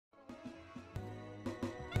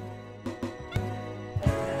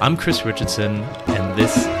I'm Chris Richardson, and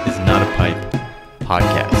this is Not a Pipe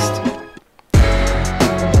podcast.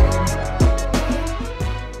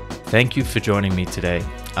 Thank you for joining me today.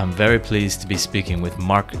 I'm very pleased to be speaking with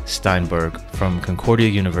Marc Steinberg from Concordia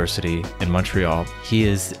University in Montreal. He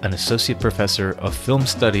is an associate professor of film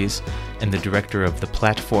studies and the director of the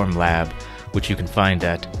Platform Lab, which you can find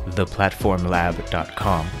at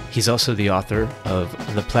theplatformlab.com. He's also the author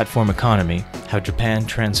of The Platform Economy, How Japan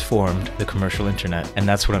Transformed the Commercial Internet, and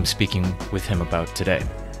that's what I'm speaking with him about today.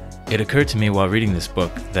 It occurred to me while reading this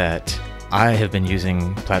book that I have been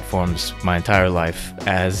using platforms my entire life,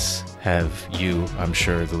 as have you, I'm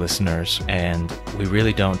sure, the listeners, and we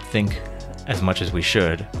really don't think as much as we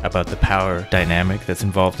should about the power dynamic that's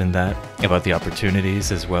involved in that, about the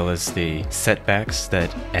opportunities as well as the setbacks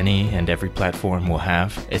that any and every platform will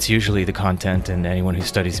have. It's usually the content, and anyone who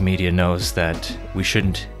studies media knows that we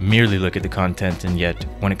shouldn't merely look at the content, and yet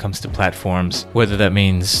when it comes to platforms, whether that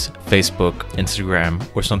means Facebook, Instagram,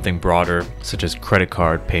 or something broader such as credit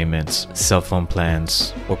card payments, cell phone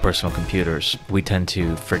plans, or personal computers, we tend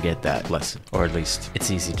to forget that lesson, or at least it's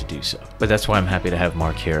easy to do so. But that's why I'm happy to have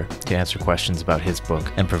Marc here to answer questions about his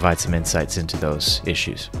book and provide some insights into those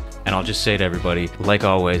issues. And I'll just say to everybody, like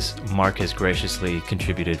always, Marc has graciously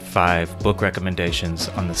contributed 5 book recommendations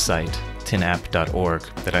on the site, tinapp.org,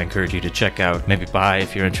 that I encourage you to check out, maybe buy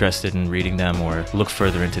if you're interested in reading them, or look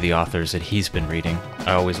further into the authors that he's been reading.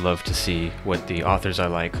 I always love to see what the authors I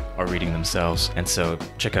like are reading themselves, and so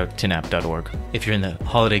check out tinapp.org. If you're in the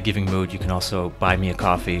holiday giving mood, you can also buy me a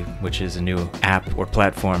coffee, which is a new app, or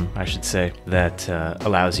platform, I should say, that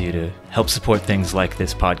allows you to help support things like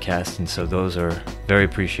this podcast, and so those are very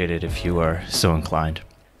appreciated if you are so inclined.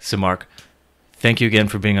 So Marc, thank you again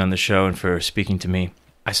for being on the show and for speaking to me.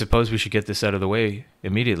 I suppose we should get this out of the way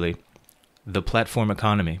immediately. The platform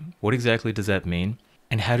economy. What exactly does that mean?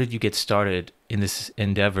 And how did you get started in this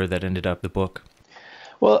endeavor that ended up the book?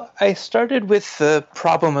 Well, I started with the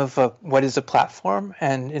problem of what is a platform?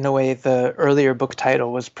 And in a way, the earlier book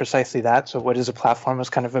title was precisely that. So what is a platform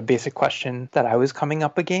was kind of a basic question that I was coming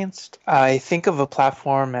up against. I think of a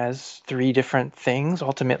platform as 3 different things.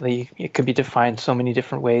 Ultimately, it could be defined so many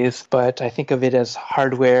different ways, but I think of it as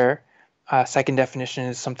hardware. Second definition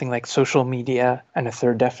is something like social media, and a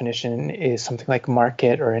third definition is something like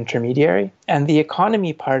market or intermediary. And the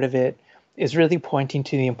economy part of it is really pointing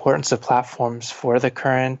to the importance of platforms for the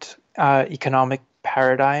current economic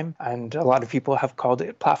paradigm. And a lot of people have called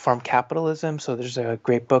it platform capitalism. So there's a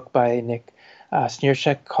great book by Nick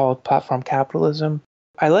Sneerczek called Platform Capitalism.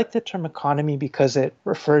 I like the term economy because it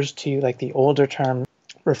refers to, like the older term,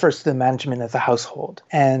 refers to the management of the household.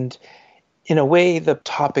 And in a way, the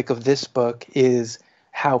topic of this book is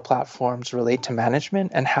how platforms relate to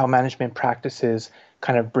management and how management practices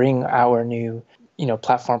kind of bring our new,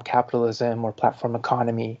 platform capitalism or platform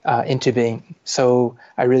economy into being. So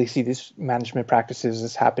I really see these management practices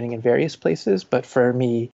as happening in various places. But for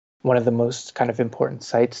me, one of the most kind of important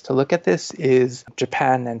sites to look at this is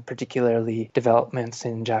Japan, and particularly developments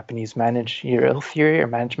in Japanese managerial theory or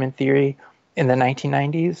management theory in the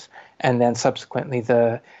 1990s, and then subsequently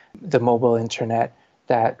the mobile internet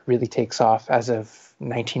that really takes off as of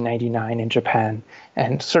 1999 in Japan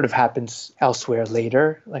and sort of happens elsewhere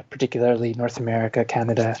later, like particularly North America,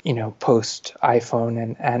 Canada, post iPhone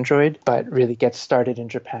and Android, but really gets started in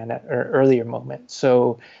Japan at an earlier moment.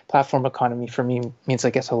 So platform economy for me means, I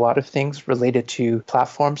guess, a lot of things related to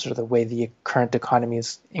platforms, or the way the current economy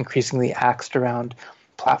is increasingly axed around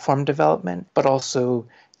platform development, but also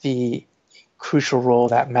the crucial role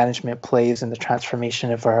that management plays in the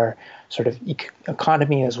transformation of our sort of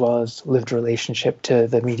economy, as well as lived relationship to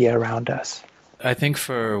the media around us. I think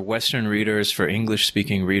for Western readers, for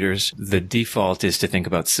English-speaking readers, the default is to think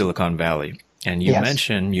about Silicon Valley. And you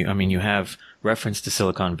mentioned, you have reference to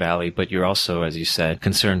Silicon Valley, but you're also, as you said,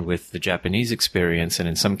 concerned with the Japanese experience, and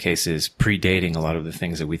in some cases predating a lot of the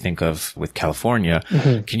things that we think of with California.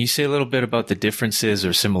 Mm-hmm. Can you say a little bit about the differences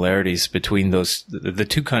or similarities between the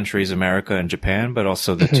 2 countries, America and Japan, but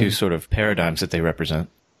also the 2 sort of paradigms that they represent?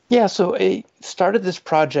 Yeah, so I started this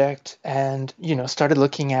project and, started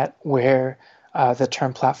looking at where the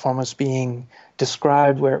term platform was being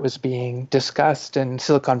described, where it was being discussed, and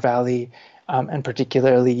Silicon Valley, and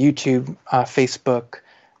particularly YouTube, Facebook,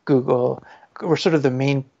 Google, were sort of the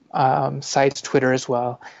main sites, Twitter as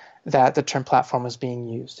well, that the term platform was being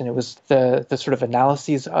used. And it was the sort of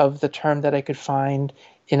analyses of the term that I could find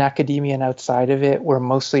in academia and outside of it were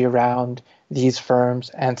mostly around these firms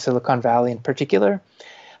and Silicon Valley in particular.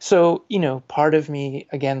 So, part of me,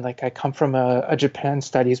 again, like I come from a Japan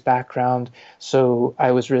studies background, so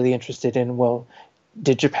I was really interested in, well,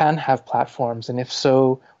 did Japan have platforms? And if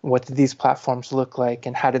so, what did these platforms look like?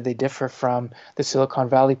 And how did they differ from the Silicon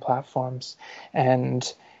Valley platforms?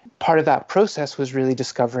 And part of that process was really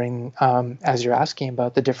discovering, as you're asking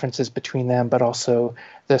about, the differences between them, but also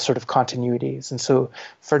the sort of continuities. And so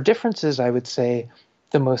for differences, I would say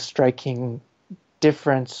the most striking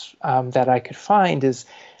difference that I could find is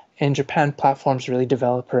in Japan, platforms really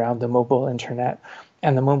develop around the mobile internet.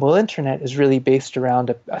 And the mobile internet is really based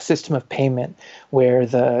around a system of payment where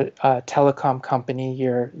the telecom company,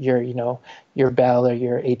 your Bell or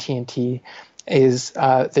your AT&T, is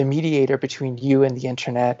the mediator between you and the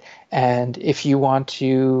internet. And if you want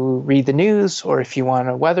to read the news or if you want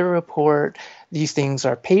a weather report, these things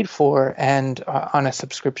are paid for and on a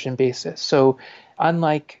subscription basis. So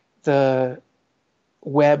unlike the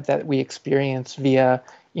web that we experience via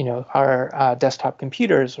our desktop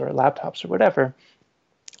computers or laptops or whatever,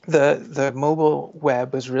 the mobile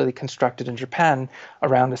web was really constructed in Japan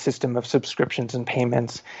around a system of subscriptions and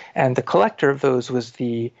payments, and the collector of those was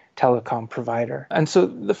the telecom provider. And so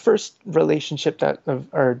the first relationship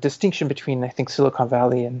or distinction between, I think, Silicon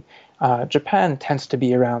Valley and Japan tends to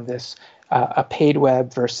be around this a paid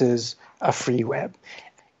web versus a free web.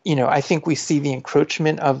 I think we see the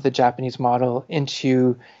encroachment of the Japanese model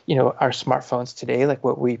into, our smartphones today, like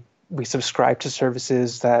what we subscribe to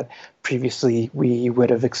services that previously we would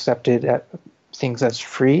have accepted things as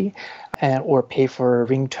free, or pay for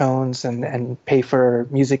ringtones and pay for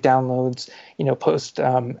music downloads, post,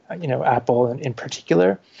 Apple in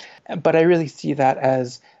particular. But I really see that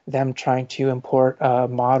as them trying to import a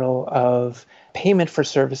model of payment for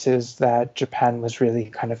services that Japan was really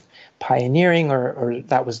kind of pioneering, or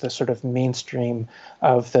that was the sort of mainstream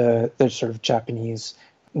of the sort of Japanese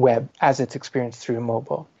web as it's experienced through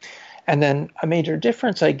mobile. And then a major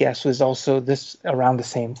difference, I guess, was also this around the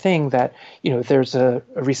same thing that, there's a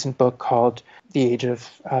recent book called The Age of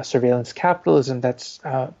Surveillance Capitalism that's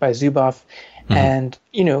by Zuboff. Mm-hmm. And,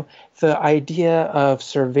 the idea of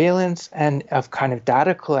surveillance and of kind of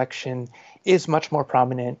data collection is much more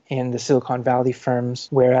prominent in the Silicon Valley firms,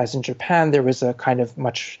 whereas in Japan there was a kind of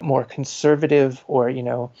much more conservative or,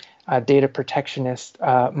 a data protectionist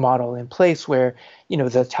model in place where, the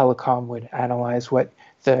telecom would analyze what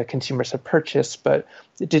the consumers have purchased, but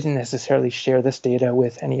it didn't necessarily share this data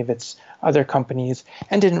with any of its other companies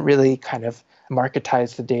and didn't really kind of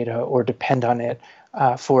marketize the data or depend on it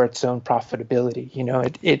for its own profitability.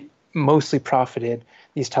 It mostly profited,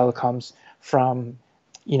 these telecoms, from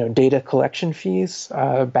data collection fees,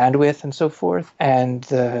 bandwidth, and so forth, and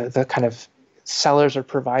the kind of sellers or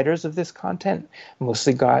providers of this content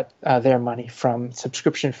mostly got their money from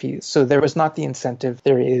subscription fees. So there was not the incentive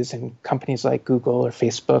there is in companies like Google or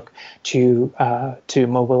Facebook to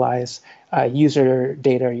mobilize user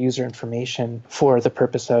data or user information for the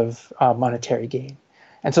purpose of monetary gain.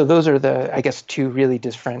 And so those are the, I guess, two really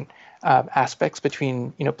different aspects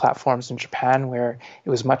between platforms in Japan, where it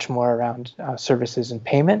was much more around services and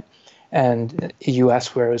payment, and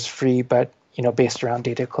US, where it was free but based around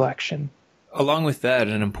data collection. Along with that,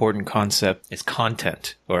 an important concept is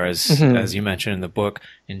content, or as you mentioned in the book,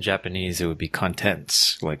 in Japanese it would be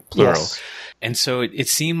contents, like plural. Yes. And so it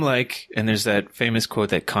seemed like, and there's that famous quote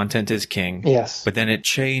that content is king. Yes. But then it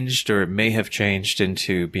changed, or it may have changed,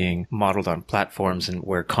 into being modeled on platforms and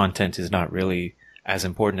where content is not really as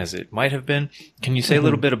important as it might have been. Can you say a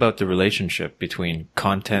little bit about the relationship between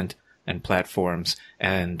content and platforms,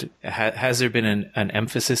 and has there been an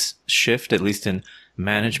emphasis shift, at least in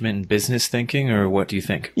management and business thinking, or what do you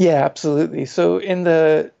think? Yeah, absolutely. So in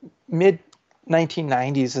the mid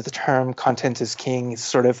 1990s, the term content is king is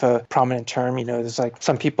sort of a prominent term. There's like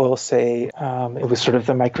some people say it was sort of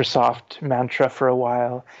the Microsoft mantra for a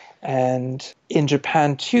while. And in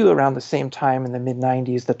Japan, too, around the same time in the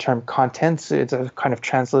mid-90s, the term contents, it's a kind of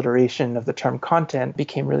transliteration of the term content,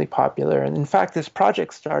 became really popular. And in fact, this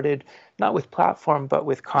project started not with platform, but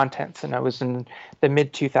with contents. And I was in the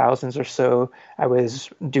mid-2000s or so, I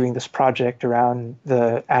was doing this project around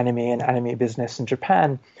the anime and anime business in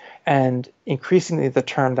Japan. And increasingly, the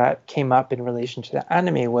term that came up in relation to the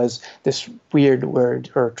anime was this weird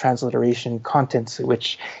word or transliteration, contents,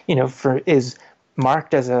 which, is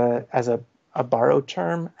marked as a borrowed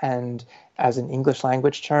term and as an English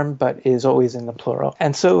language term, but is always in the plural.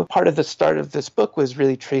 And so part of the start of this book was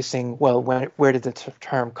really tracing, well, where did the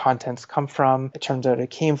term contents come from? It turns out it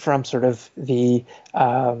came from sort of the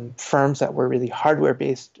firms that were really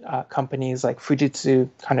hardware-based companies like Fujitsu,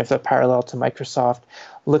 kind of the parallel to Microsoft,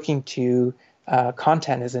 looking to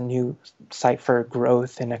content as a new site for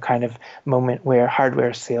growth in a kind of moment where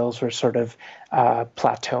hardware sales were sort of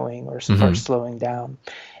plateauing or slowing down.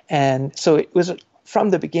 And so it was from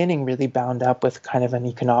the beginning really bound up with kind of an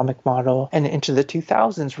economic model, and into the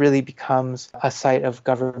 2000s really becomes a site of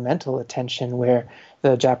governmental attention where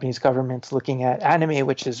the Japanese government's looking at anime,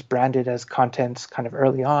 which is branded as contents kind of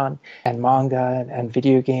early on, and manga and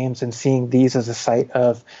video games, and seeing these as a site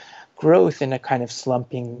of growth in a kind of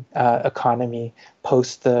slumping economy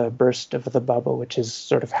post the burst of the bubble, which has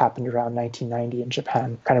sort of happened around 1990 in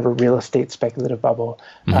Japan, kind of a real estate speculative bubble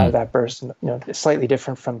that burst, slightly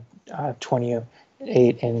different from 2008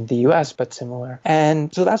 in the US, but similar.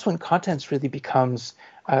 And so that's when contents really becomes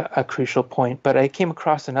a crucial point. But I came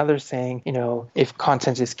across another saying, if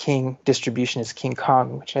content is king, distribution is King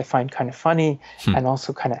Kong, which I find kind of funny and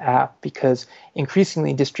also kind of apt, because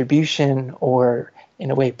increasingly distribution, or in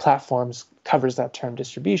a way platforms covers that term,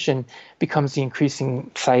 distribution, becomes the increasing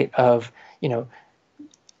site of,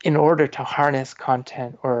 in order to harness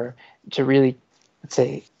content or to really, let's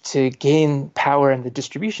say, to gain power in the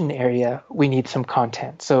distribution area, we need some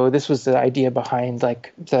content. So this was the idea behind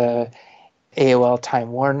like the AOL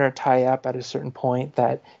Time Warner tie-up at a certain point,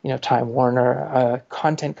 that Time Warner, a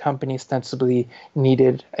content company, ostensibly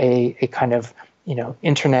needed a kind of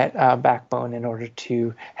internet backbone in order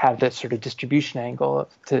to have that sort of distribution angle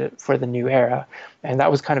for the new era. And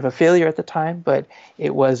that was kind of a failure at the time, but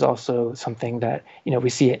it was also something that we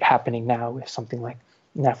see it happening now with something like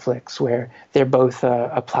Netflix, where they're both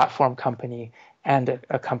a platform company and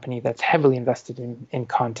a company that's heavily invested in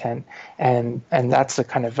content. And that's a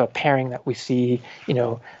kind of a pairing that we see,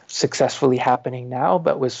 successfully happening now,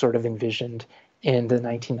 but was sort of envisioned in the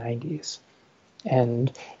 1990s.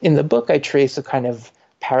 And in the book, I trace a kind of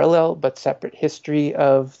parallel but separate history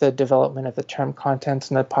of the development of the term contents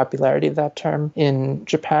and the popularity of that term in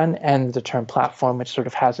Japan, and the term platform, which sort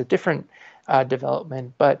of has a different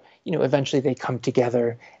development, but eventually they come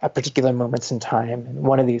together at particular moments in time. And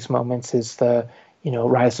one of these moments is the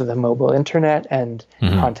rise of the mobile internet, and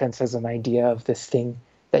contents as an idea of this thing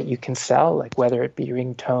that you can sell, like whether it be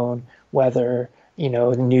ringtone, whether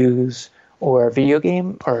news or video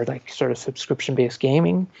game, or like sort of subscription-based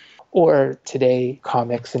gaming, or today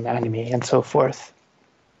comics and anime and so forth.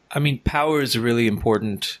 I mean, power is a really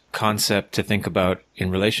important concept to think about in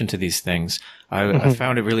relation to these things. I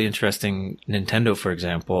found it really interesting. Nintendo, for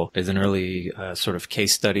example, is an early sort of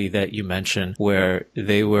case study that you mentioned, where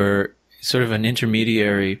they were sort of an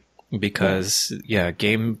intermediary because,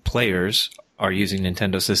 game players are using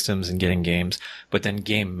Nintendo systems and getting games, but then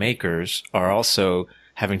game makers are also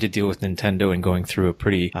having to deal with Nintendo and going through a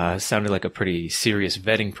pretty, sounded like a pretty serious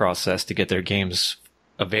vetting process to get their games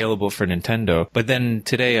available for Nintendo. But then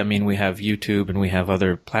today, I mean, we have YouTube and we have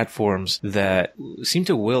other platforms that seem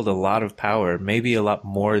to wield a lot of power, maybe a lot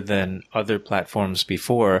more than other platforms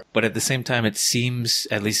before. But at the same time, it seems,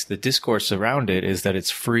 at least the discourse around it, is that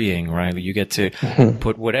it's freeing, right? You get to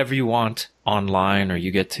put whatever you want online, or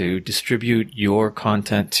you get to distribute your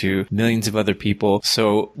content to millions of other people.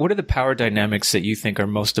 So what are the power dynamics that you think are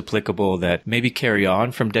most applicable that maybe carry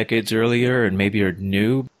on from decades earlier and maybe are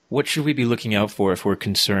new? What should we be looking out for if we're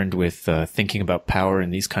concerned with thinking about power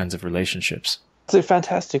in these kinds of relationships? It's a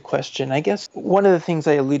fantastic question. I guess one of the things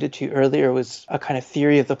I alluded to earlier was a kind of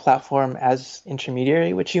theory of the platform as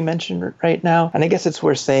intermediary, which you mentioned right now. And I guess it's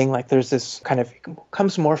worth saying, like, there's this kind of,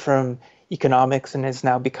 comes more from economics and is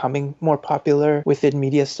now becoming more popular within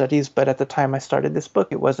media studies. But at the time I started this book,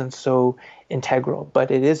 it wasn't so integral.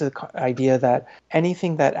 But it is an idea that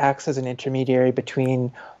anything that acts as an intermediary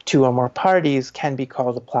between two or more parties can be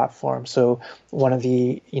called a platform. So one of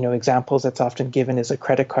the examples that's often given is a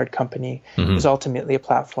credit card company is ultimately a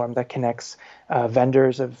platform that connects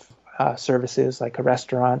vendors of services like a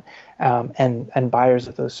restaurant and buyers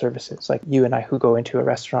of those services, like you and I who go into a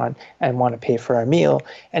restaurant and want to pay for our meal.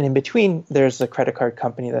 And in between, there's a credit card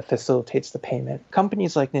company that facilitates the payment.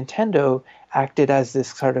 Companies like Nintendo acted as this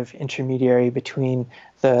sort of intermediary between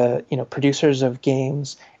the producers of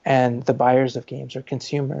games and the buyers of games or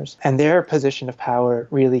consumers. And their position of power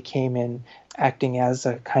really came in acting as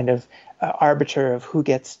a kind of arbiter of who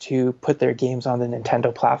gets to put their games on the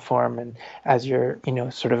Nintendo platform. And as you're,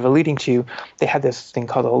 sort of alluding to, they had this thing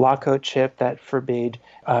called a lockout chip that forbade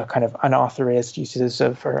kind of unauthorized uses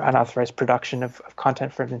of or unauthorized production of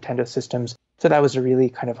content for Nintendo systems. So that was a really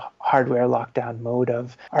kind of hardware lockdown mode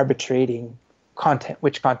of arbitrating content,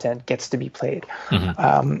 which content gets to be played.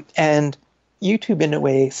 And YouTube, in a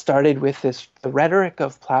way, started with the rhetoric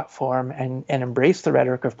of platform and embraced the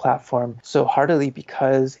rhetoric of platform so heartily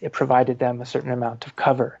because it provided them a certain amount of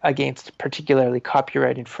cover against particularly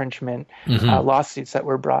copyright infringement lawsuits that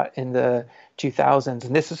were brought in the 2000s.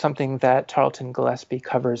 And this is something that Tarleton Gillespie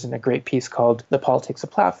covers in a great piece called The Politics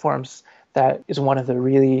of Platforms, that is one of the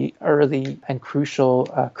really early and crucial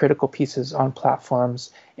critical pieces on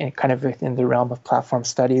platforms and kind of within the realm of platform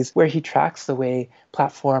studies, where he tracks the way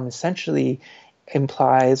platform essentially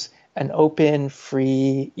implies an open,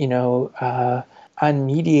 free,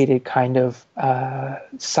 unmediated kind of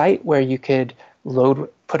site where you could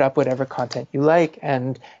put up whatever content you like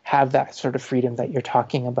and have that sort of freedom that you're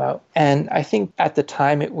talking about. And I think at the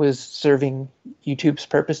time it was serving YouTube's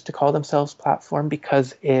purpose to call themselves platform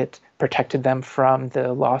because it protected them from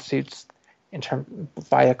the lawsuits.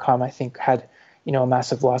 Viacom, I think, had a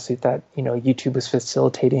massive lawsuit that YouTube was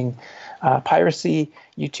facilitating piracy.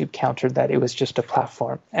 YouTube countered that it was just a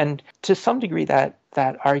platform, and to some degree that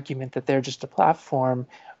argument that they're just a platform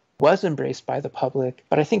was embraced by the public,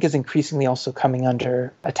 but I think is increasingly also coming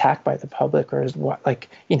under attack by the public, or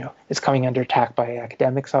it's coming under attack by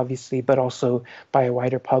academics, obviously, but also by a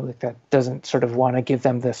wider public that doesn't sort of want to give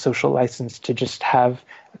them the social license to just have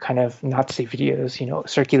kind of Nazi videos,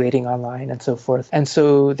 circulating online and so forth. And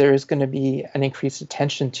so there is going to be an increased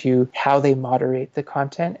attention to how they moderate the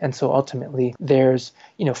content. And so ultimately there's,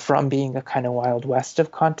 from being a kind of wild west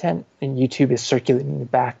of content, and YouTube is circulating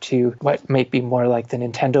back to what might be more like the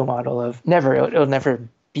Nintendo model of it'll never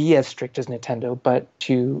be as strict as Nintendo, but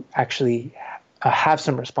to actually have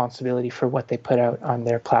some responsibility for what they put out on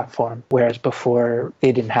their platform, whereas before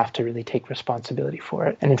they didn't have to really take responsibility for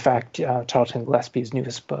it. And in fact, Charlton Gillespie's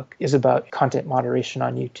newest book is about content moderation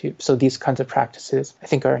on YouTube. So these kinds of practices, I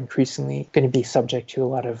think, are increasingly going to be subject to a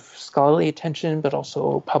lot of scholarly attention, but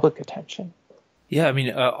also public attention. Yeah, I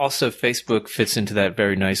mean, also Facebook fits into that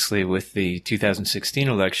very nicely with the 2016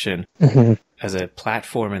 election as a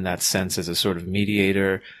platform in that sense, as a sort of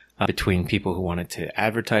mediator between people who wanted to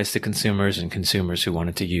advertise to consumers and consumers who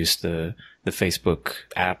wanted to use the Facebook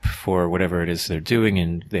app for whatever it is they're doing,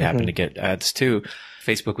 and they happen to get ads too.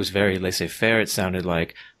 Facebook was very laissez-faire, it sounded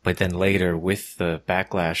like, but then later with the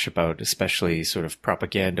backlash about especially sort of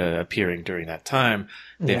propaganda appearing during that time,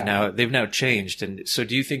 they've now changed. And so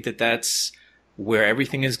do you think that that's where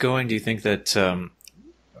everything is going? Do you think that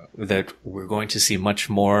that we're going to see much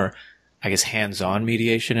more, I guess, hands-on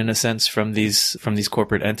mediation in a sense from these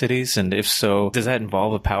corporate entities? And if so, does that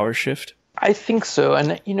involve a power shift? I think so.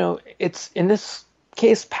 And, it's in this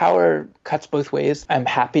case, power cuts both ways. I'm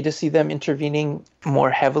happy to see them intervening more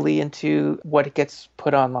heavily into what gets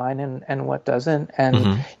put online and what doesn't.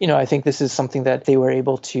 And, I think this is something that they were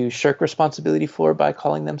able to shirk responsibility for by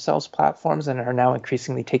calling themselves platforms and are now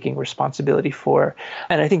increasingly taking responsibility for.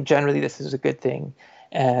 And I think generally this is a good thing.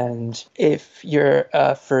 And if you're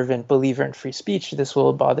a fervent believer in free speech, this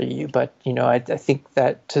will bother you. But, I think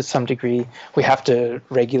that to some degree we have to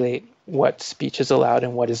regulate what speech is allowed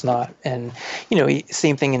and what is not. And,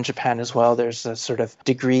 same thing in Japan as well. There's a sort of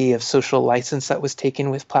degree of social license that was taken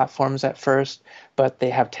with platforms at first, but they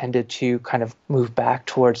have tended to kind of move back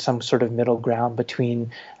towards some sort of middle ground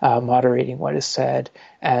between moderating what is said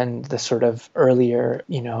and the sort of earlier,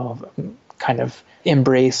 kind of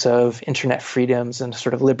embrace of internet freedoms and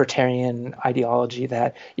sort of libertarian ideology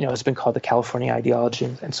that, has been called the California ideology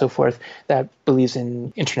and so forth, that believes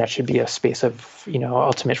in internet should be a space of,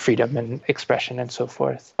 ultimate freedom and expression and so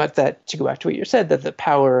forth. But that, to go back to what you said, that the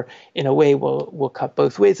power in a way will cut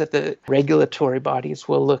both ways, that the regulatory bodies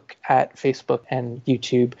will look at Facebook and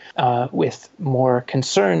YouTube with more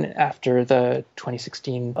concern after the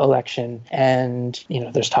 2016 election. And,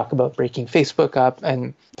 there's talk about breaking Facebook up,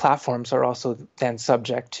 and platforms are also then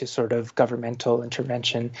subject to sort of governmental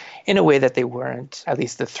intervention in a way that they weren't, at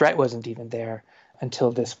least the threat wasn't even there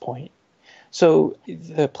until this point. So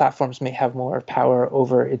the platforms may have more power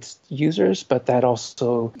over its users, but that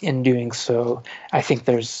also, in doing so, I think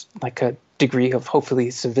there's like a degree of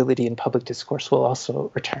hopefully civility in public discourse will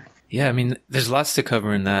also return. Yeah, I mean, there's lots to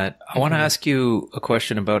cover in that. I want to ask you a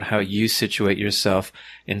question about how you situate yourself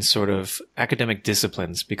in sort of academic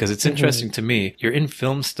disciplines, because it's interesting to me. You're in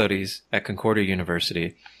film studies at Concordia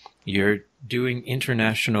University. You're doing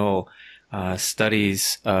international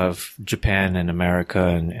studies of Japan and America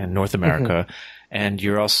and North America. And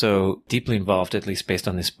you're also deeply involved, at least based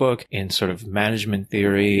on this book, in sort of management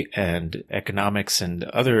theory and economics and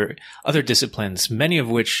other disciplines, many of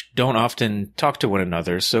which don't often talk to one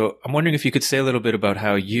another. So I'm wondering if you could say a little bit about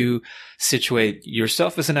how you situate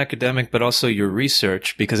yourself as an academic, but also your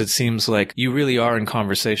research, because it seems like you really are in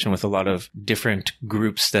conversation with a lot of different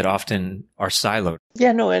groups that often are siloed.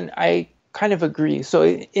 Yeah, no, and I kind of agree.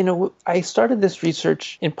 So, I started this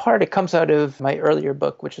research, in part, it comes out of my earlier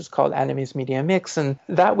book, which is called Anime's Media Mix. And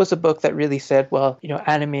that was a book that really said, well,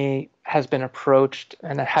 anime has been approached,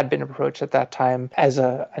 and it had been approached at that time, as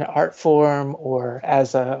an art form or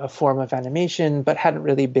as a form of animation, but hadn't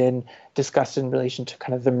really been discussed in relation to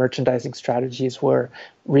kind of the merchandising strategies were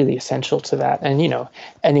really essential to that. And,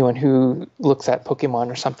 anyone who looks at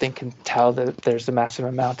Pokemon or something can tell that there's a massive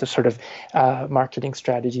amount of sort of marketing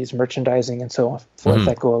strategies, merchandising, and so forth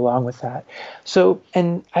that go along with that. So,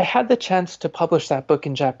 and I had the chance to publish that book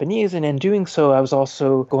in Japanese, and in doing so, I was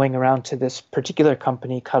also going around to this particular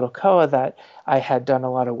company, Kadokawa, that I had done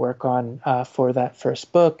a lot of work on for that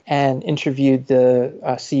first book, and interviewed the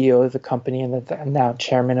CEO of the company and the now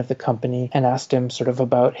chairman of the company, and asked him sort of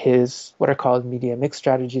about his what are called media mix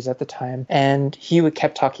strategies at the time. And he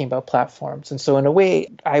kept talking about platforms. And so in a way,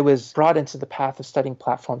 I was brought into the path of studying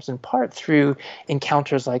platforms in part through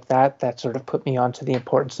encounters like that sort of put me onto the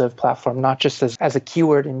importance of platform, not just as a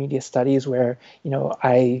keyword in media studies where,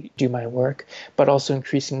 I do my work, but also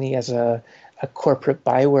increasingly as a corporate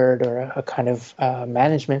byword or a kind of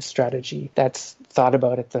management strategy that's thought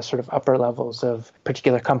about at the sort of upper levels of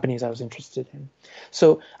particular companies I was interested in.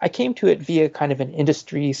 So I came to it via kind of an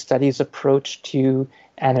industry studies approach to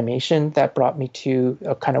animation that brought me to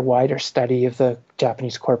a kind of wider study of the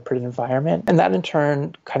Japanese corporate environment. And that in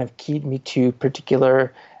turn kind of keyed me to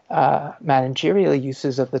particular managerial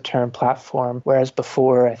uses of the term platform, whereas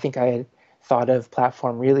before I think I had thought of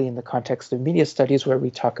platform really in the context of media studies, where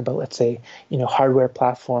we talk about, let's say, hardware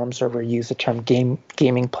platforms, or we use the term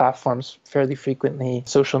gaming platforms fairly frequently,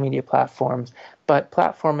 social media platforms. But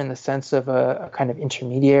platform in the sense of a kind of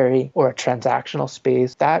intermediary or a transactional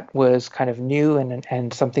space, that was kind of new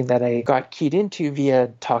and something that I got keyed into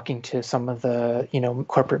via talking to some of the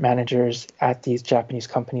corporate managers at these Japanese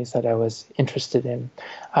companies that I was interested in.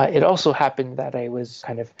 It also happened that I was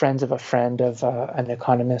kind of friends of a friend of an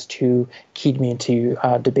economist who keyed me into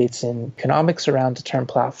debates in economics around the term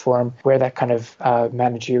platform, where that kind of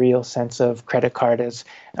managerial sense of credit card as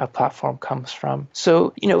a platform comes from.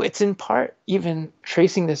 So, it's in part even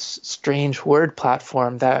tracing this strange word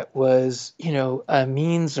platform that was, a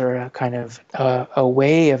means or a kind of a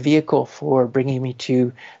way, a vehicle for bringing me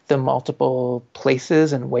to the multiple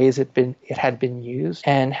places and ways it had been used,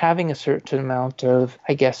 and having a certain amount of,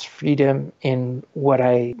 I guess, freedom in what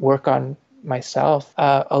I work on myself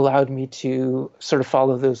allowed me to sort of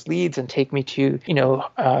follow those leads and take me to,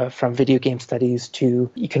 from video game studies to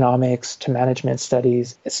economics to management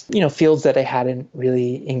studies. It's, fields that I hadn't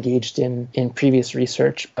really engaged in previous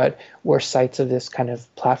research, but were sites of this kind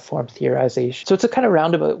of platform theorization. So it's a kind of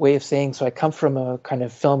roundabout way of saying, so I come from a kind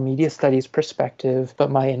of film media studies perspective, but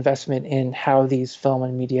my investment in how these film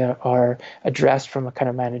and media are addressed from a kind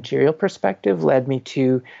of managerial perspective led me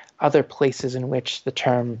to other places in which the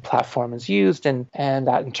term platform is used, and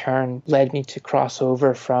that in turn led me to cross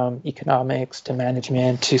over from economics to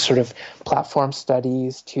management to sort of platform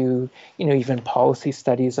studies to even policy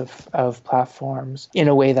studies of platforms, in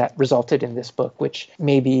a way that resulted in this book, which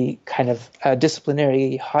may be kind of a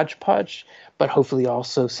disciplinary hodgepodge, but hopefully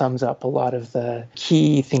also sums up a lot of the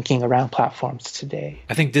key thinking around platforms today.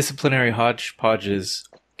 I think disciplinary hodgepodges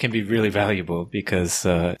can be really valuable because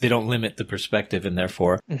they don't limit the perspective, and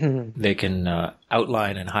therefore they can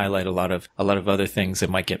outline and highlight a lot of other things that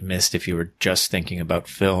might get missed if you were just thinking about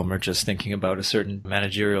film or just thinking about a certain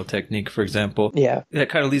managerial technique, for example. Yeah. That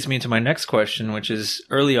kind of leads me into my next question, which is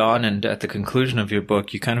early on and at the conclusion of your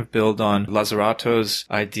book, you kind of build on Lazzarato's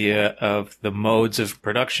idea of the modes of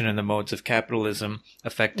production and the modes of capitalism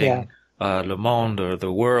affecting le monde, or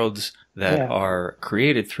the worlds that are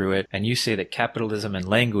created through it. And you say that capitalism and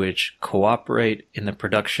language cooperate in the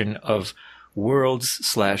production of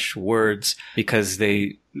worlds/words because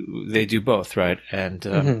they do both, right? And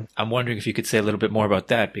I'm wondering if you could say a little bit more about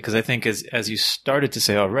that, because I think as you started to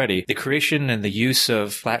say already, the creation and the use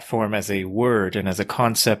of platform as a word and as a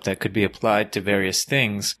concept that could be applied to various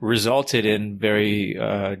things resulted in very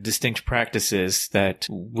distinct practices that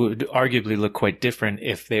would arguably look quite different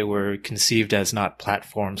if they were conceived as not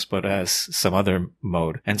platforms but as some other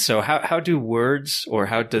mode. And so how do words, or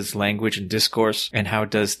how does language and discourse, and how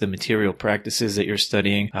does the material practices that you're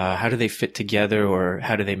studying, how do they fit together, or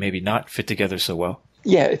how do they maybe not fit together so well?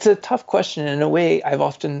 Yeah, it's a tough question. In a way, I've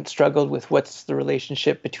often struggled with what's the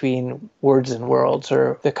relationship between words and worlds,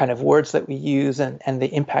 or the kind of words that we use and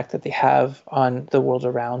the impact that they have on the world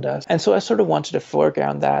around us. And so I sort of wanted to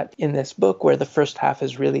foreground that in this book, where the first half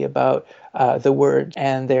is really about the word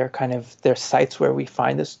and their sites where we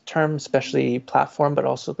find this term, especially platform, but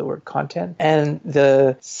also the word content, and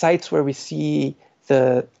the sites where we see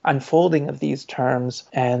the unfolding of these terms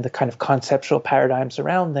and the kind of conceptual paradigms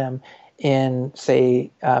around them in, say,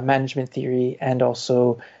 management theory, and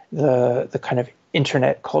also the kind of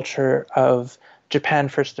internet culture of Japan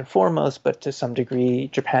first and foremost, but to some degree,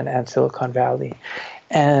 Japan and Silicon Valley.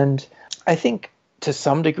 And I think to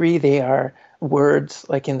some degree, they are words,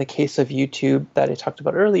 like in the case of YouTube that I talked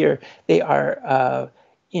about earlier, they are,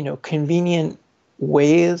 convenient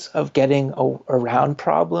ways of getting around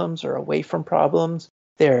problems or away from problems.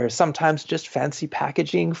 They're sometimes just fancy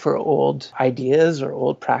packaging for old ideas or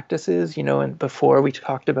old practices, and before we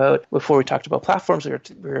talked about platforms, we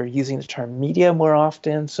were using the term media more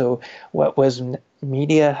often. So what was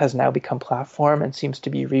media has now become platform and seems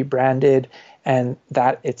to be rebranded, and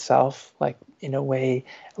that itself, like in a way,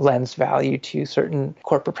 lends value to certain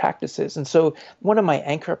corporate practices. And so one of my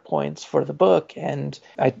anchor points for the book, and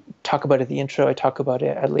I talk about it in the intro, I talk about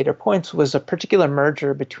it at later points, was a particular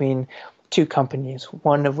merger between two companies,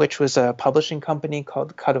 one of which was a publishing company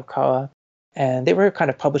called Kadokawa, and they were a kind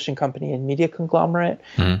of publishing company and media conglomerate.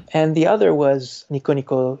 And the other was Nico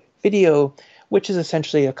Nico Video, which is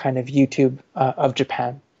essentially a kind of YouTube of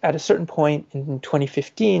Japan. At a certain point in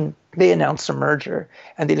 2015, they announced a merger,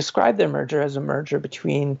 and they described their merger as a merger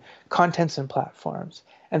between contents and platforms.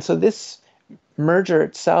 And so this merger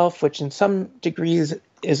itself, which in some degrees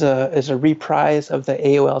is a reprise of the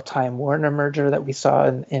AOL Time Warner merger that we saw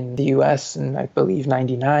in the US in, I believe,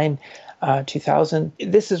 99, 2000.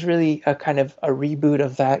 This is really a kind of a reboot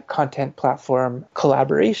of that content platform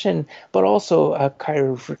collaboration, but also a kind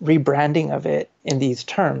of rebranding of it in these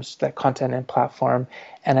terms, that content and platform.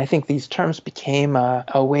 And I think these terms became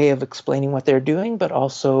a way of explaining what they're doing, but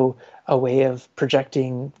also a way of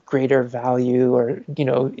projecting greater value or,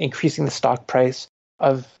 increasing the stock price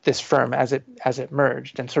of this firm as it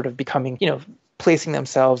merged and sort of becoming, placing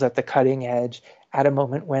themselves at the cutting edge at a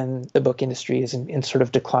moment when the book industry is in sort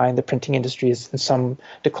of decline, the printing industry is in some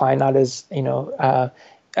decline, not as,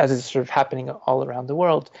 as is sort of happening all around the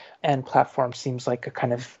world. And platform seems like a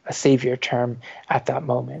kind of a savior term at that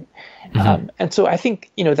moment. And so I think,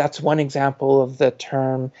 that's one example of the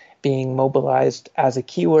term being mobilized as a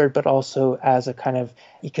keyword, but also as a kind of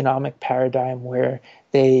economic paradigm where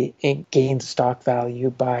they gain stock value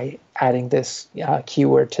by adding this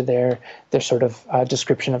keyword to their sort of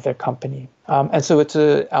description of their company. And so it's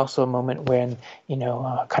also a moment when,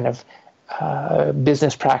 kind of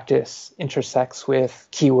business practice intersects with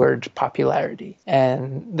keyword popularity.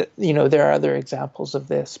 And, there are other examples of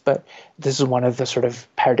this, but this is one of the sort of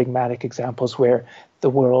paradigmatic examples where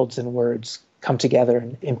the worlds and words come together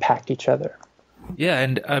and impact each other. Yeah,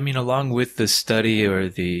 and I mean, along with the study or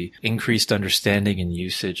the increased understanding and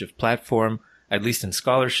usage of platform, at least in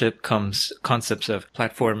scholarship, comes concepts of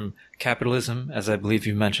platform capitalism, as I believe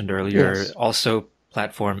you mentioned earlier, Yes. Also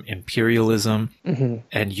platform imperialism,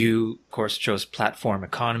 and you, of course, chose platform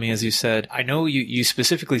economy, as you said. I know you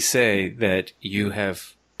specifically say that you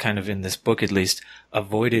have kind of in this book, at least,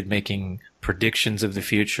 avoided making predictions of the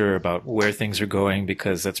future about where things are going,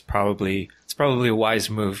 because it's probably a wise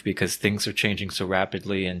move, because things are changing so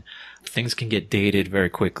rapidly and things can get dated very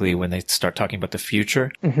quickly when they start talking about the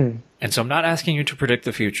future. And so I'm not asking you to predict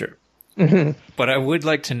the future, but I would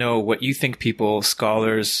like to know what you think people,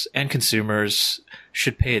 scholars and consumers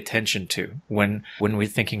should pay attention to when we're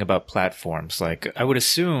thinking about platforms. Like, I would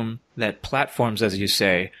assume that platforms, as you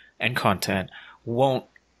say, and content won't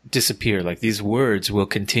disappear. Like, these words will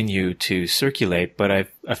continue to circulate, but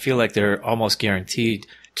I feel like they're almost guaranteed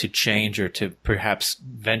to change or to perhaps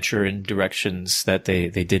venture in directions that they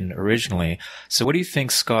didn't originally. So what do you think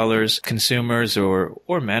scholars, consumers, or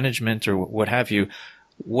management or what have you,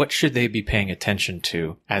 what should they be paying attention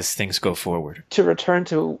to as things go forward? To return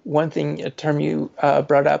to a term you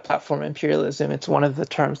brought up, platform imperialism, it's one of the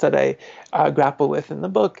terms that I grapple with in the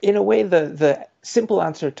book. In a way, the simple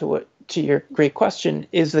answer to your great question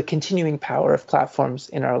is the continuing power of platforms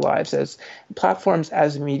in our lives as platforms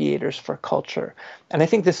as mediators for culture. And I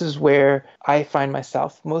think this is where I find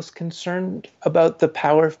myself most concerned about the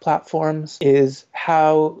power of platforms, is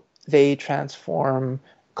how they transform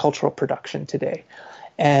cultural production today.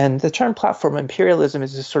 And the term platform imperialism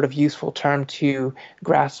is a sort of useful term to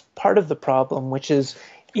grasp part of the problem, which is,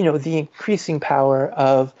 the increasing power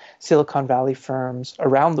of Silicon Valley firms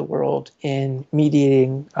around the world in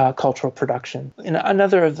mediating cultural production. And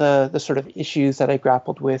another of the sort of issues that I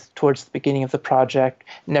grappled with towards the beginning of the project,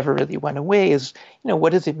 never really went away, is,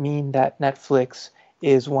 what does it mean that Netflix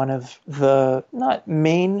is one of the, not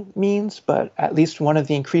main means, but at least one of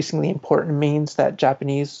the increasingly important means that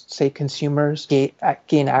Japanese, say, consumers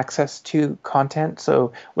gain access to content?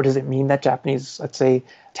 So what does it mean that Japanese, let's say,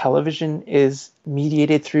 television is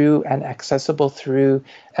mediated through and accessible through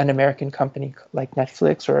an American company like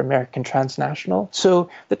Netflix or American transnational? So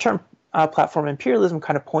the term platform imperialism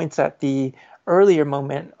kind of points at the earlier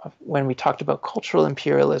moment when we talked about cultural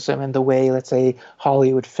imperialism and the way, let's say,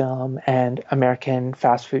 Hollywood film and American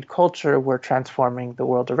fast food culture were transforming the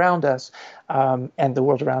world around us. And the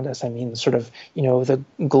world around us, I mean, sort of, the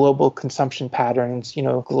global consumption patterns,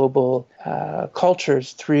 global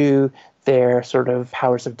cultures through their sort of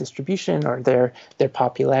powers of distribution or their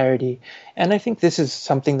popularity. And I think this is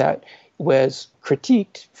something that was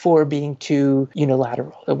critiqued for being too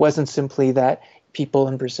unilateral. It wasn't simply that people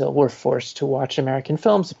in Brazil were forced to watch American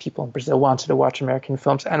films. People in Brazil wanted to watch American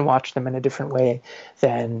films and watch them in a different way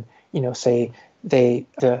than, say, the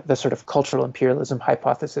sort of cultural imperialism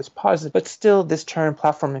hypothesis posits. But still, this term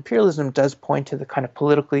platform imperialism does point to the kind of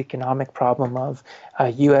political economic problem of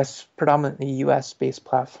predominantly US-based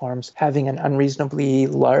platforms having an unreasonably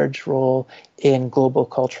large role in global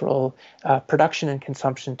cultural production and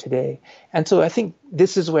consumption today. And so I think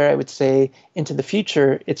this is where I would say into the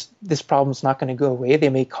future, this problem is not going to go away. They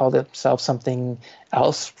may call themselves something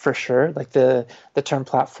else for sure. Like the term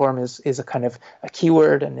platform is a kind of a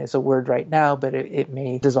keyword and is a word right now, but it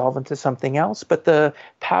may dissolve into something else. But the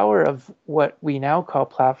power of what we now call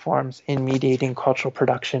platforms in mediating cultural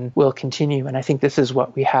production will continue. And I think this is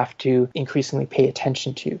what we have to increasingly pay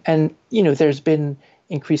attention to. And, there's been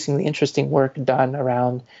increasingly interesting work done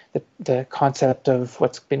around the concept of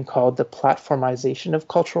what's been called the platformization of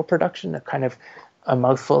cultural production, a kind of a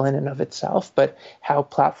mouthful in and of itself, but how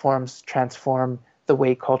platforms transform the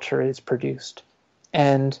way culture is produced.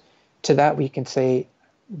 And to that we can say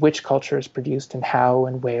which culture is produced and how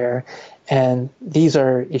and where. And these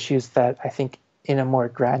are issues that I think in a more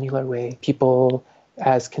granular way, people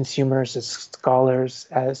as consumers, as scholars,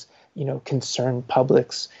 as concerned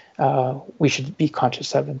publics, we should be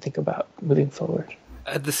conscious of and think about moving forward.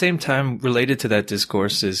 At the same time, related to that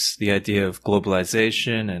discourse is the idea of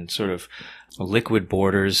globalization and sort of liquid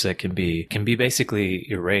borders that can be basically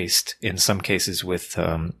erased in some cases with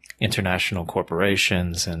international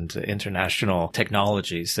corporations and international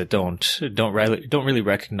technologies that don't really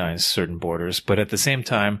recognize certain borders. But at the same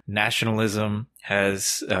time, nationalism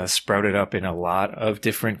has sprouted up in a lot of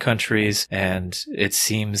different countries, and it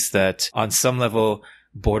seems that on some level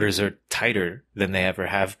borders are tighter than they ever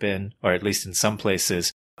have been, or at least in some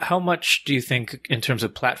places. How much do you think, in terms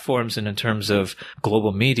of platforms and in terms of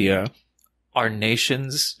global media, are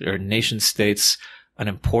nations or nation states an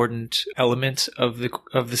important element of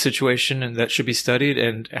the situation and that should be studied?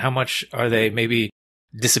 And how much are they maybe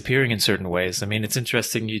disappearing in certain ways? I mean, it's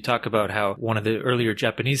interesting. You talk about how one of the earlier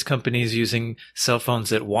Japanese companies using cell phones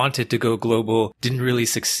that wanted to go global didn't really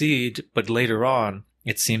succeed, but later on,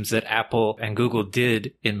 it seems that Apple and Google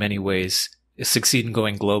did, in many ways, succeed in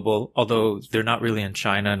going global, although they're not really in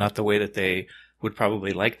China, not the way that they would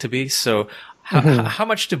probably like to be. So how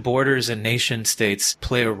much do borders and nation states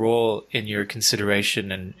play a role in your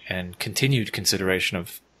consideration and continued consideration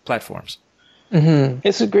of platforms?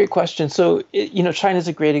 It's a great question. So, China is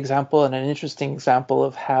a great example and an interesting example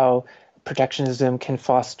of how protectionism can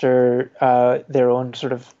foster their own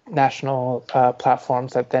sort of national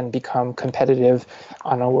platforms that then become competitive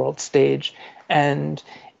on a world stage. And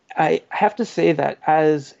I have to say that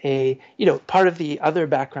as part of the other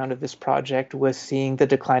background of this project was seeing the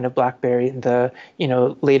decline of BlackBerry in the,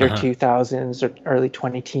 later 2000s or early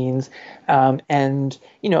 2010s. And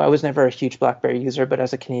I was never a huge BlackBerry user, but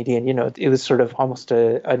as a Canadian, it was sort of almost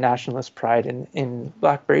a nationalist pride in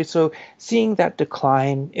BlackBerry. So seeing that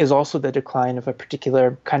decline is also the decline of a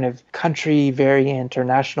particular kind of country variant or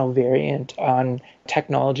national variant on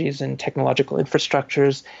technologies and technological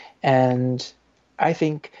infrastructures. And I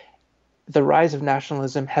think the rise of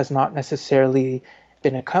nationalism has not necessarily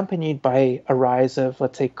been accompanied by a rise of,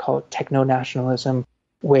 let's say, call it techno-nationalism,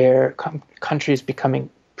 where countries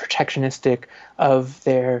becoming protectionistic of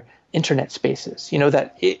their internet spaces.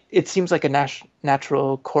 That it seems like a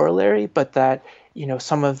natural corollary, but that,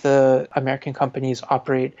 some of the American companies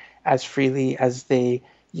operate as freely as they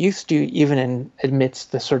used to, even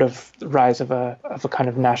amidst the sort of rise of a kind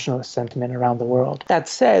of nationalist sentiment around the world. That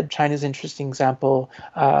said, China's an interesting example,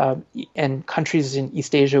 and countries in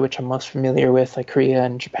East Asia, which I'm most familiar with, like Korea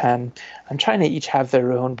and Japan and China, each have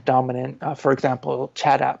their own dominant, for example,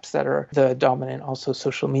 chat apps that are the dominant also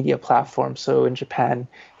social media platform. So in Japan,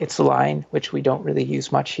 it's Line, which we don't really use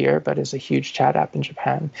much here, but is a huge chat app in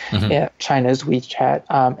Japan. China's WeChat,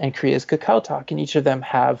 and Korea's KakaoTalk, and each of them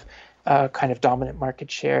have kind of dominant market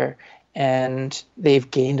share, and they've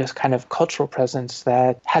gained a kind of cultural presence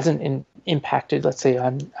that hasn't impacted, let's say,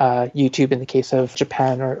 on YouTube in the case of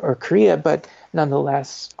Japan or Korea, but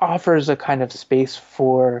nonetheless offers a kind of space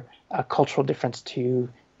for a cultural difference to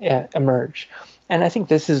emerge. And I think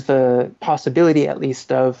this is the possibility, at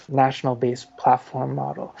least, of national-based platform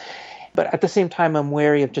model. But at the same time, I'm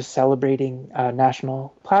wary of just celebrating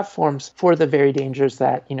national platforms for the very dangers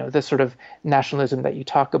that, the sort of nationalism that you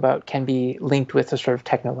talk about can be linked with a sort of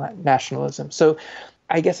techno-nationalism. So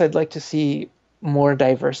I guess I'd like to see more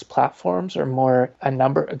diverse platforms or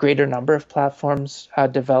a greater number of platforms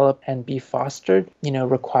develop and be fostered,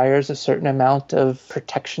 requires a certain amount of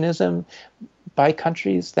protectionism by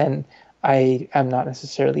countries, then I am not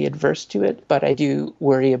necessarily adverse to it, but I do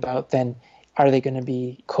worry about then, are they going to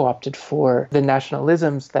be co-opted for the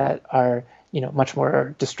nationalisms that are, much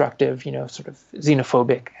more destructive, sort of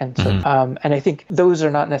xenophobic, and so and I think those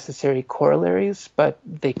are not necessary corollaries, but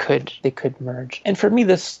they could merge. And for me,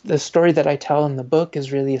 the story that I tell in the book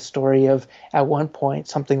is really a story of, at one point,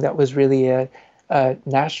 something that was really a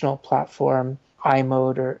national platform,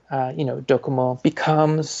 iMode or Docomo,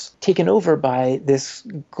 becomes taken over by this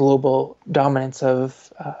global dominance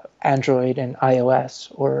of Android and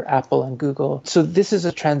iOS, or Apple and Google. So this is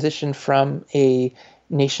a transition from a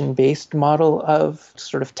nation-based model of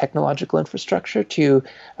sort of technological infrastructure to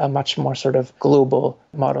a much more sort of global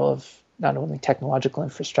model of not only technological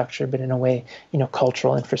infrastructure, but in a way,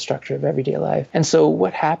 cultural infrastructure of everyday life. And so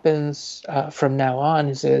what happens from now on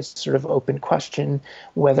is a sort of open question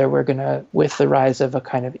whether we're going to, with the rise of a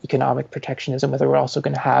kind of economic protectionism, whether we're also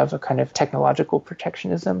going to have a kind of technological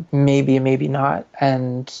protectionism, maybe, maybe not.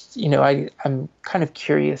 And, I'm kind of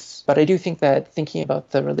curious, but I do think that thinking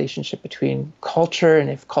about the relationship between culture, and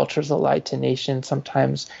if culture is allied to nation,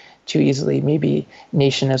 sometimes too easily, maybe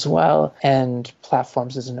nation as well, and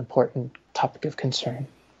platforms is an important topic of concern.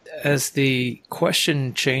 As the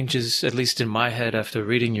question changes, at least in my head after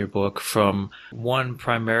reading your book, from one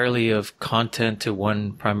primarily of content to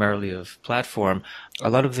one primarily of platform, a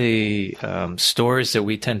lot of the stories that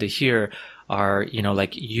we tend to hear are,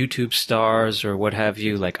 like YouTube stars or what have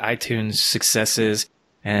you, like iTunes successes,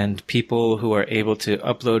 and people who are able to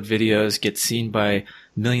upload videos, get seen by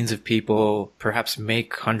millions of people, perhaps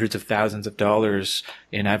make hundreds of thousands of dollars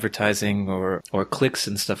in advertising or clicks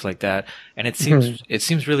and stuff like that. And it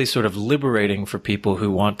seems really sort of liberating for people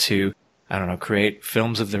who want to, I don't know, create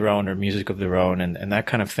films of their own or music of their own and that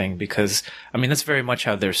kind of thing, because that's very much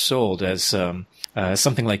how they're sold as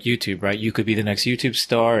something like YouTube, right? You could be the next YouTube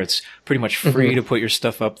star. It's pretty much free to put your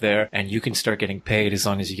stuff up there, and you can start getting paid as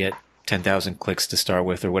long as you get 10,000 clicks to start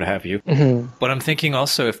with or what have you. But I'm thinking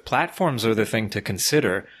also, if platforms are the thing to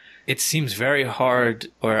consider, it seems very hard,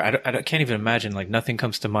 or I can't even imagine, like nothing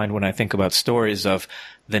comes to mind when I think about stories of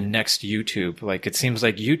the next YouTube. Like it seems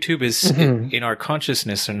like YouTube is in our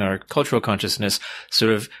consciousness, in our cultural consciousness,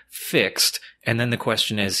 sort of fixed. And then the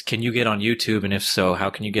question is, can you get on YouTube? And if so, how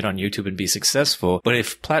can you get on YouTube and be successful? But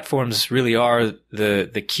if platforms really are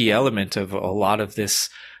the key element of a lot of this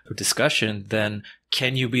discussion, then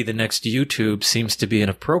can you be the next YouTube seems to be an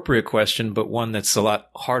appropriate question, but one that's a lot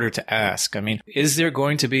harder to ask. Is there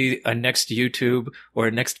going to be a next YouTube or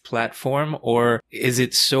a next platform, or is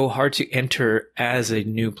it so hard to enter as a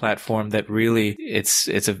new platform that really it's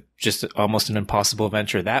just almost an impossible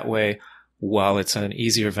venture that way, while it's an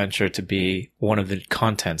easier venture to be one of the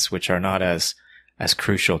contents which are not as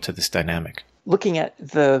crucial to this dynamic? Looking at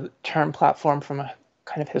the term platform from a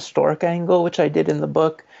kind of historic angle, which I did in the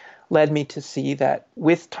book, led me to see that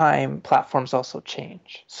with time, platforms also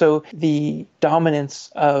change. So the dominance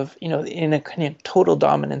of, in a kind of total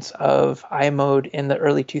dominance of iMode in the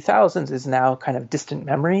early 2000s is now kind of distant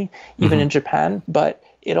memory, even in Japan. But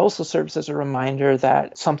it also serves as a reminder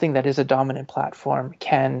that something that is a dominant platform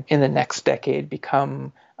can, in the next decade,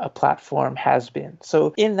 become a platform has been.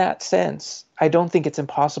 So in that sense, I don't think it's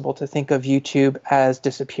impossible to think of YouTube as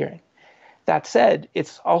disappearing. That said,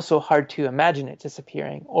 it's also hard to imagine it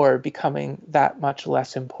disappearing or becoming that much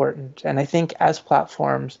less important. And I think as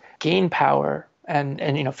platforms gain power, and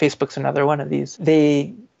Facebook's another one of these,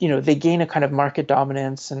 they gain a kind of market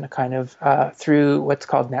dominance and a kind of through what's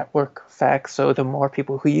called network effects. So the more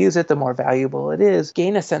people who use it, the more valuable it is,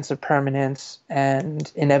 gain a sense of permanence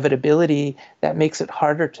and inevitability that makes it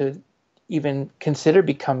harder to even consider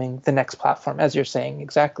becoming the next platform, as you're saying,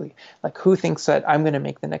 exactly. Like, who thinks that I'm going to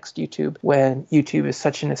make the next YouTube when YouTube is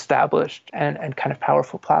such an established and kind of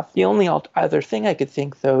powerful platform? The only other thing I could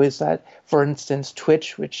think, though, is that, for instance,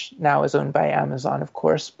 Twitch, which now is owned by Amazon, of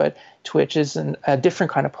course, but Twitch is a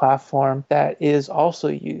different kind of platform that is also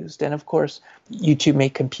used. And of course, YouTube may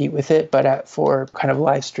compete with it, but for kind of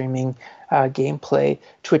live streaming gameplay,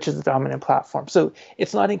 Twitch is the dominant platform. So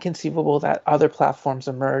it's not inconceivable that other platforms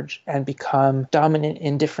emerge and become dominant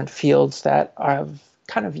in different fields that are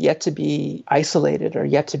kind of yet to be isolated or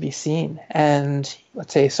yet to be seen. And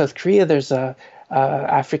let's say South Korea, there's a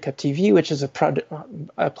Africa TV, which is a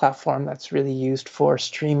platform that's really used for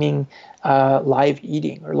streaming live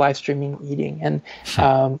eating or live streaming eating, and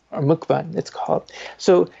or mukbang it's called.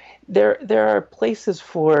 So there are places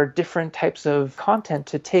for different types of content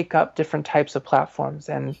to take up different types of platforms,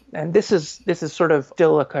 and this is sort of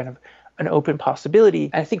still a kind of an open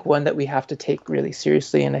possibility. I think one that we have to take really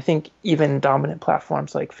seriously. And I think even dominant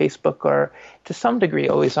platforms like Facebook are to some degree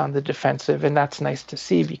always on the defensive. And that's nice to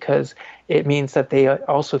see because it means that they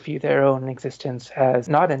also view their own existence as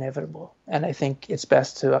not inevitable. And I think it's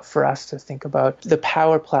best for us to think about the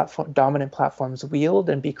power dominant platforms wield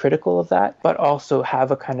and be critical of that, but also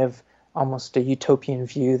have a kind of almost a utopian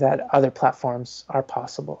view that other platforms are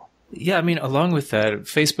possible. Yeah, I mean, along with that,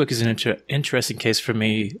 Facebook is an interesting case for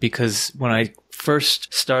me because when I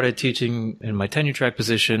first started teaching in my tenure track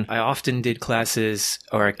position, I often did classes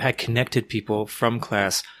or I connected people from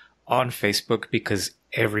class on Facebook because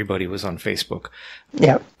everybody was on Facebook.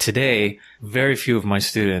 Yeah. Today, very few of my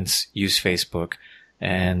students use Facebook.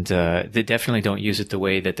 And they definitely don't use it the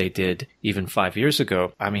way that they did even 5 years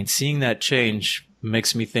ago. I mean, seeing that change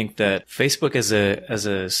makes me think that Facebook as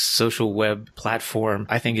a social web platform,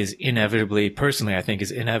 I think is inevitably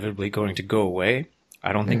going to go away.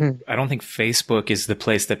 I don't think Facebook is the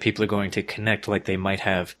place that people are going to connect like they might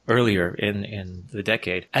have earlier in the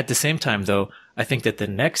decade. At the same time, though, I think that the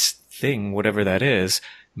next thing, whatever that is,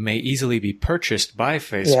 may easily be purchased by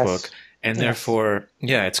Facebook. Yes. And therefore,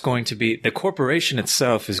 it's going to be, the corporation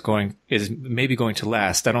itself is maybe going to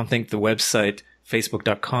last. I don't think the website,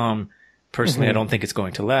 facebook.com, personally, I don't think it's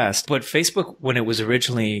going to last. But Facebook, when it was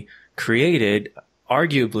originally created,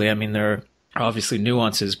 arguably, I mean, there are obviously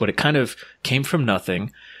nuances, but it kind of came from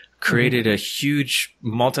nothing, created a huge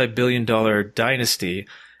multi-billion-dollar dynasty.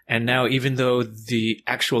 And now, even though the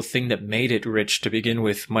actual thing that made it rich to begin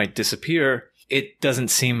with might disappear, it doesn't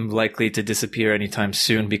seem likely to disappear anytime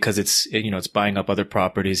soon because it's buying up other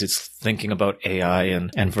properties. It's thinking about AI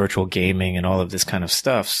and virtual gaming and all of this kind of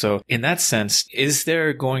stuff. So in that sense, is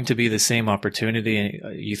there going to be the same opportunity,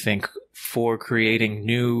 you think, for creating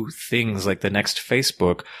new things like the next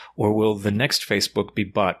Facebook, or will the next Facebook be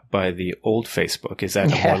bought by the old Facebook? Is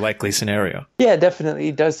that a more likely scenario? Yeah, definitely.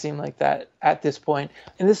 It does seem like that at this point.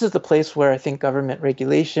 And this is the place where I think government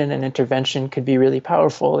regulation and intervention could be really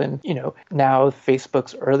powerful. And, now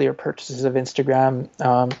Facebook's earlier purchases of Instagram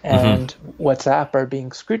and WhatsApp are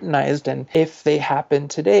being scrutinized. And if they happen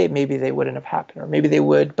today, maybe they wouldn't have happened, or maybe they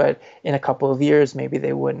would, but in a couple of years, maybe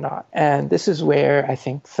they would not. And this is where I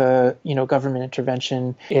think the, government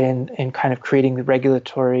intervention in kind of creating the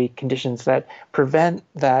regulatory conditions that prevent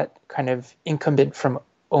that kind of incumbent from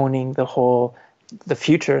owning the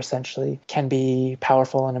future essentially can be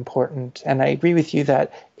powerful and important. And I agree with you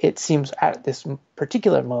that it seems at this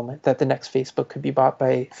particular moment that the next Facebook could be bought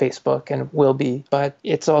by Facebook and will be, but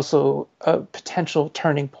it's also a potential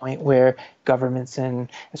turning point where governments and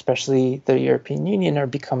especially the European Union are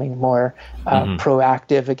becoming more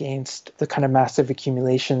proactive against the kind of massive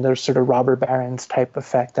accumulation, those sort of robber barons type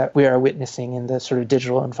effect that we are witnessing in the sort of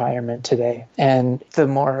digital environment today. And the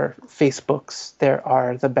more Facebooks there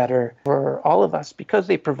are, the better for all of us because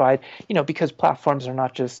they provide, because platforms are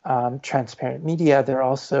not just transparent media, they're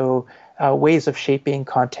also ways of shaping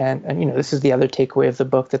content. And, this is the other takeaway of the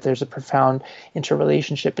book, that there's a profound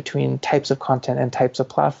interrelationship between types of content and types of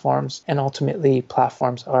platforms. And ultimately,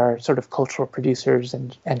 platforms are sort of cultural producers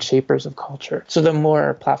and shapers of culture. So the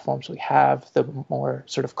more platforms we have, the more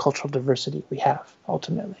sort of cultural diversity we have,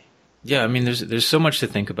 ultimately. Yeah, I mean, there's so much to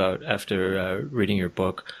think about after reading your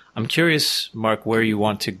book. I'm curious, Marc, where you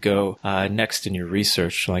want to go next in your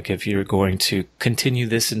research. Like if you're going to continue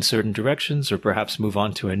this in certain directions or perhaps move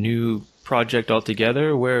on to a new project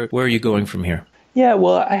altogether, where are you going from here? Yeah,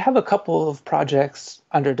 well, I have a couple of projects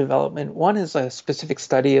under development. One is a specific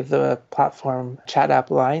study of the platform chat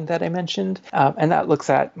app Line that I mentioned, and that looks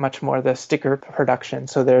at much more the sticker production.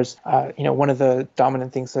 So there's, one of the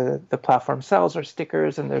dominant things that the platform sells are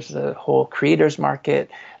stickers, and there's the whole creators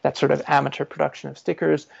market, that sort of amateur production of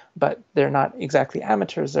stickers, but they're not exactly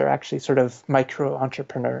amateurs, they're actually sort of micro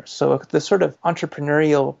entrepreneurs. So the sort of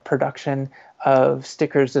entrepreneurial production of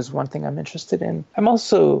stickers is one thing I'm interested in. I'm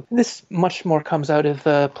also, this much more comes out of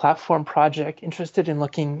the platform project, interested in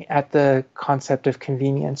looking at the concept of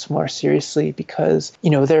convenience more seriously because,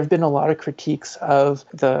 there have been a lot of critiques of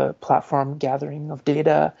the platform gathering of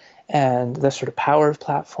data and the sort of power of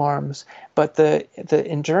platforms, but the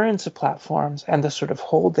endurance of platforms and the sort of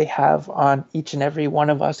hold they have on each and every one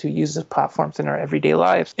of us who uses platforms in our everyday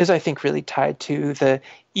lives is, I think, really tied to the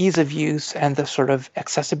ease of use and the sort of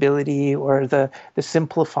accessibility or the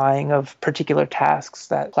simplifying of particular tasks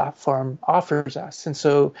that platform offers us. And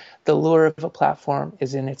so the lure of a platform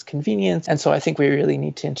is in its convenience. And so I think we really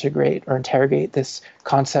need to integrate or interrogate this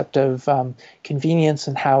concept of convenience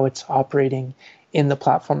and how it's operating in the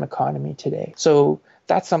platform economy today. So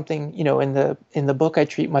that's something, in the book, I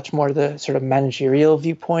treat much more the sort of managerial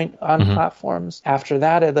viewpoint on platforms. After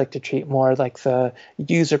that, I'd like to treat more like the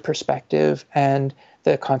user perspective and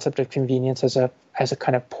the concept of convenience as a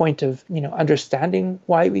kind of point of, understanding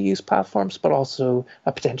why we use platforms, but also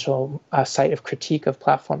a potential site of critique of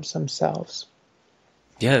platforms themselves.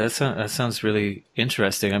 Yeah, that sounds really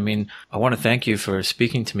interesting. I mean, I want to thank you for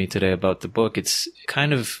speaking to me today about the book. It's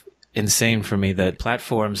kind of insane for me that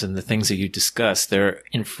platforms and the things that you discuss, they're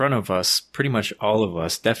in front of us, pretty much all of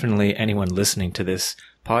us, definitely anyone listening to this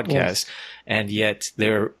podcast, yes. And yet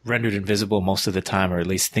they're rendered invisible most of the time, or at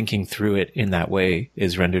least thinking through it in that way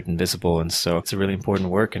is rendered invisible. And so it's a really important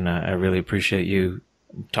work, and I really appreciate you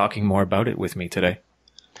talking more about it with me today.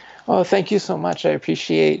 Well, thank you so much. I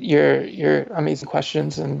appreciate your amazing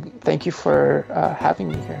questions, and thank you for having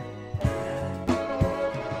me here.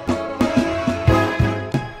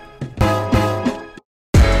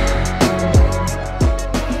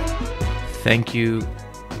 Thank you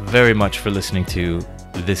very much for listening to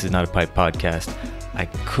This Is Not a Pipe podcast. I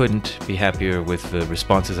couldn't be happier with the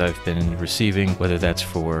responses I've been receiving, whether that's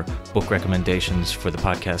for book recommendations for the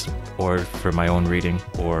podcast or for my own reading,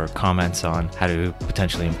 or comments on how to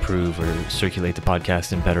potentially improve or circulate the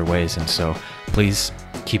podcast in better ways. And so please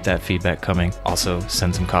keep that feedback coming. Also,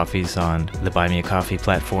 send some coffees on the Buy Me a Coffee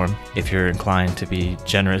platform if you're inclined to be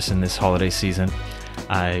generous in this holiday season.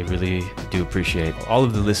 I really do appreciate all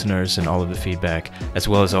of the listeners and all of the feedback, as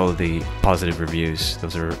well as all of the positive reviews.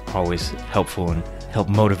 Those are always helpful and help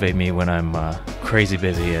motivate me when I'm crazy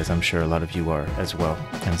busy, as I'm sure a lot of you are as well.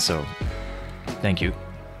 And so, thank you.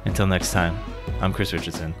 Until next time, I'm Chris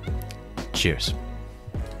Richardson. Cheers.